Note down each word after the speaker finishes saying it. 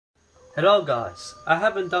Hello guys, I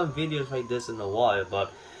haven't done videos like this in a while,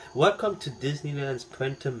 but welcome to Disneyland's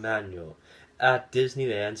printed manual at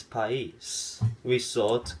Disneyland's Paris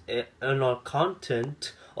Resort and our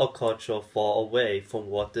content or culture far away from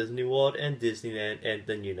Walt Disney World and Disneyland and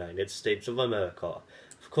the United States of America.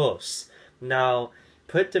 Of course. Now,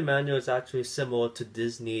 printed manual is actually similar to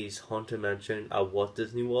Disney's Haunted Mansion at Walt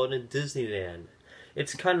Disney World and Disneyland.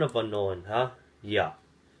 It's kind of annoying, huh? Yeah.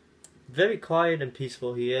 Very quiet and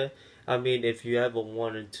peaceful here. I mean, if you ever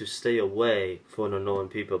wanted to stay away from annoying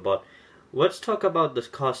people, but let's talk about the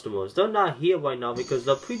customers. They're not here right now because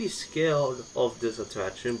they're pretty scared of this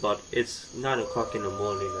attraction, but it's 9 o'clock in the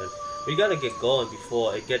morning and we gotta get going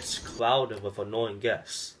before it gets crowded with annoying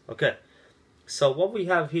guests. Okay, so what we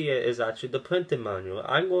have here is actually the printed manual.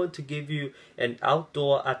 I'm going to give you an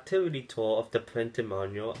outdoor activity tour of the printed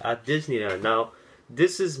manual at Disneyland. Now,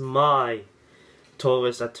 this is my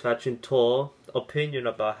tourist attraction tour opinion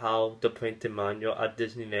about how the printed manual at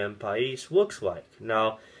Disneyland Paris looks like.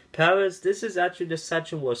 Now, Paris, this is actually the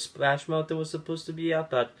section where Splash Mountain was supposed to be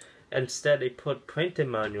at, but instead they put printed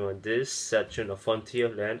manual in this section of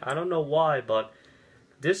Frontierland. I don't know why, but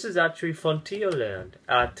this is actually Frontierland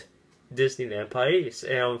at Disneyland Paris,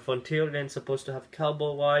 and Frontierland is supposed to have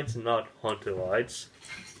cowboy rides, not haunted rides.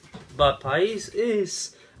 But Paris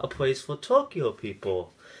is a place for Tokyo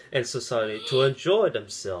people and society to enjoy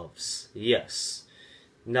themselves. Yes.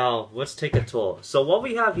 Now, let's take a tour. So what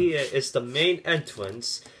we have here is the main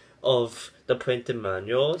entrance of the printed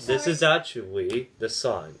manual. This is actually the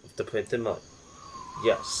sign of the printed manual.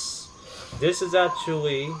 Yes. This is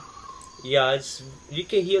actually, yeah, you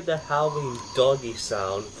can hear the howling doggy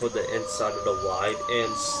sound for the inside of the ride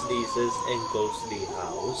and sneezes and ghostly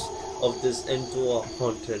howls of this indoor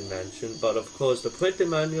haunted mansion. But of course, the printed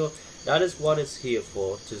manual, that is what it's here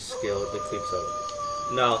for, to scare the creeps out of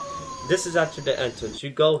you. Now, this is actually the entrance. You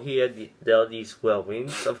go here, there are these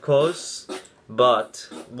railings, of course. But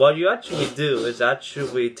what you actually do is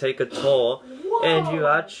actually take a tour, and you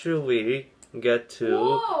actually get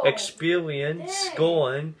to experience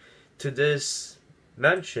going to this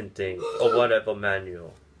mansion thing, or whatever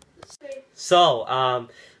manual. So,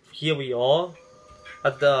 here we are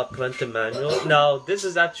at the printed manual. Now, this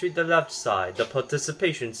is actually the left side, the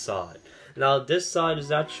participation side. Now, this side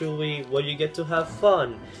is actually where you get to have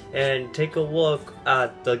fun and take a look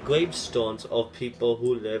at the gravestones of people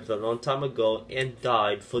who lived a long time ago and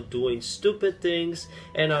died for doing stupid things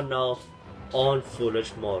and are now on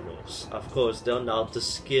foolish mortals. Of course, they're now the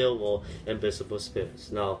skill or invisible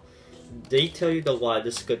spirits. Now, they tell you the wide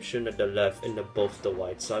description at the left and both the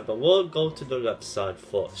right side, but we'll go to the left side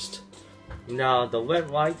first. Now, the red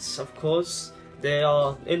lights, of course, they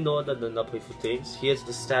are in order, they're not playful things. Here's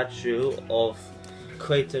the statue of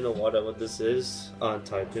Clayton or whatever this is on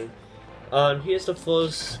Titan. And here's the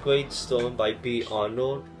first gravestone by B.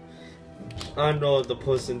 Arnold. Arnold, the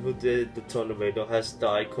person who did the tornado, has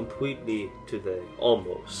died completely today,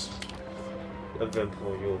 almost. Event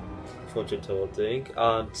for you, fortune teller thing.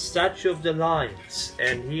 Statue of the Lions,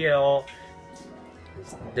 and here are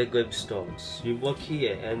the gravestones. You look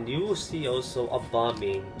here, and you will see also a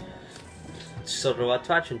bombing sort of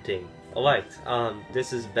attraction thing. Alright,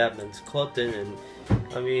 this is Batman's curtain and,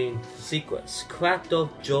 I mean, secrets. Cracked off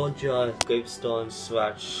Georgia gravestone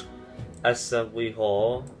 / assembly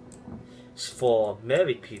hall for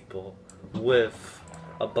married people with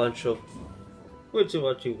a bunch of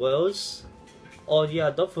witchy wells. Oh yeah,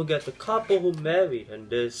 don't forget the couple who married and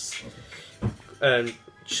this, and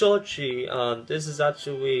churchy, this is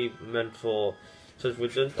actually meant for church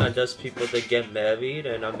religion, and just people that get married,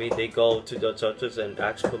 and I mean they go to the churches and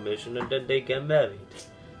ask permission and then they get married.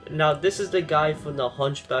 Now this is the guy from the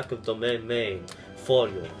Hunchback of the Maine,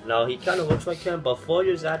 Folio. Now he kind of looks like him, but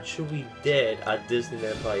Folio is actually dead at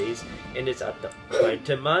Disneyland Paris, and it's at the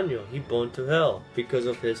printed manual. He burned to hell because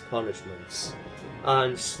of his punishments.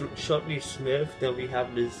 And Shortly Smith, then we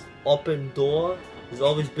have this open door. There's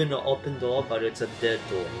always been an open door, but it's a dead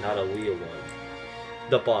door, not a real one.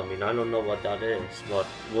 The bombing, I don't know what that is, but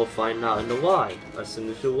we'll find out in the ride as soon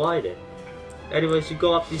as you ride it. Anyways, you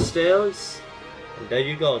go up these stairs, and there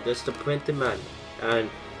you go. That's the printed manual, and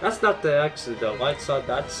that's not the exit. The right side,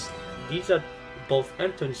 these are both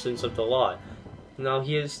entrances of the ride. Now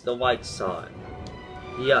here's the right side.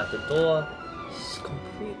 Yeah, the door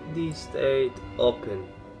completely stayed open.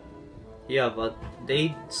 Yeah, but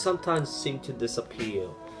they sometimes seem to disappear.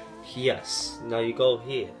 Yes, now you go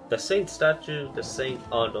here. The Saint statue, the Saint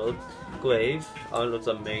Arnold grave. Arnold's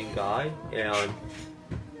the main guy, and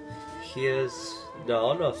here's the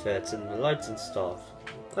other effects and the lights and stuff,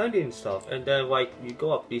 lighting and stuff. And then you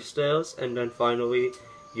go up these stairs, and then finally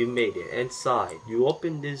you made it inside. You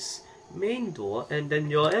open this main door, and then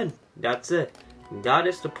you're in. That's it. That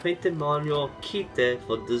is the printed manual. Keep there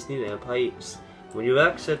for Disneyland Paris. When you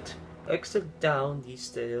exit down these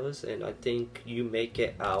stairs, and I think you make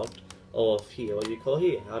it out of here. What do you call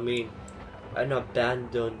here? I mean, an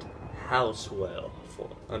abandoned house well.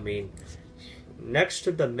 Next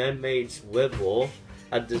to the mermaid's river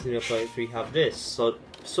at Disneyland Paris, we have this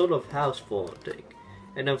sort of house for thing.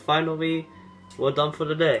 And then finally, we're done for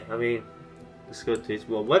the day. I mean, let's go to this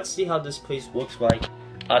world. Let's see how this place looks like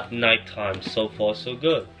at nighttime. So far, so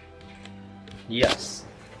good. Yes.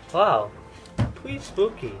 Wow. Pretty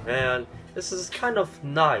spooky, and this is kind of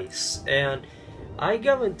nice. And I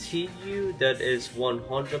guarantee you that is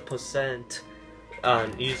 100%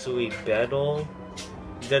 easily better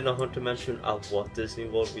than the Haunted Mansion at Walt Disney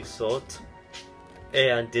World Resort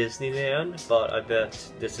and Disneyland, but I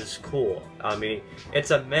bet this is cool. I mean,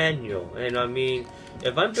 it's a manual, and I mean,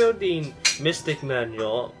 if I'm building Mystic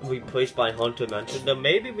Manual replaced by Haunted Mansion, then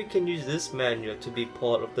maybe we can use this manual to be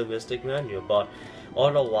part of the Mystic Manual, but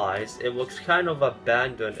otherwise, it looks kind of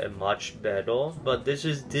abandoned and much better. But this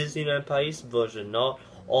is Disneyland Paris version, not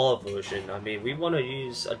our version. I mean, we want to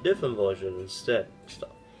use a different version instead.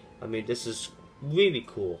 I mean, this is really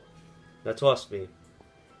cool. Now trust me.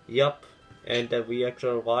 Yup. And then we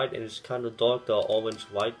actually white, and it's kind of dark, the orange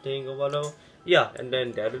white thing or whatever. Yeah, and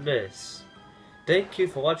then there it is. Thank you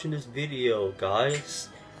for watching this video, guys.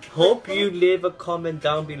 Hope you leave a comment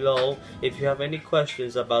down below if you have any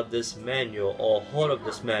questions about this manual or heard of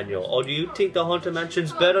this manual. Or do you think the Haunted Mansion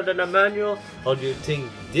is better than the manual? Or do you think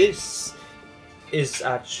this is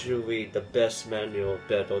actually the best manual,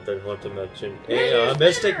 better than Haunted Mansion? A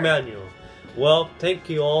Mystic Manual. Well, thank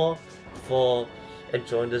you all for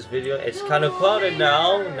enjoying this video. It's kind of crowded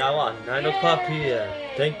now at 9 o'clock p.m.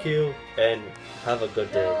 Thank you and have a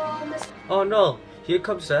good day. Oh no, here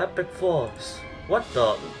comes the epic force. What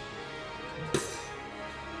the?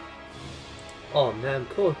 Oh man,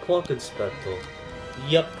 poor pork inspector.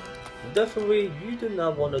 Yep, definitely you do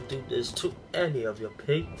not want to do this to any of your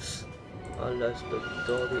pigs unless they're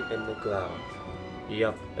dirty in the ground.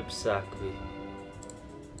 Yep, exactly.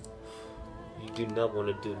 You do not want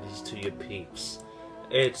to do this to your peeps.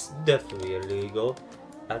 It's definitely illegal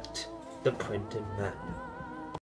at the printed manual.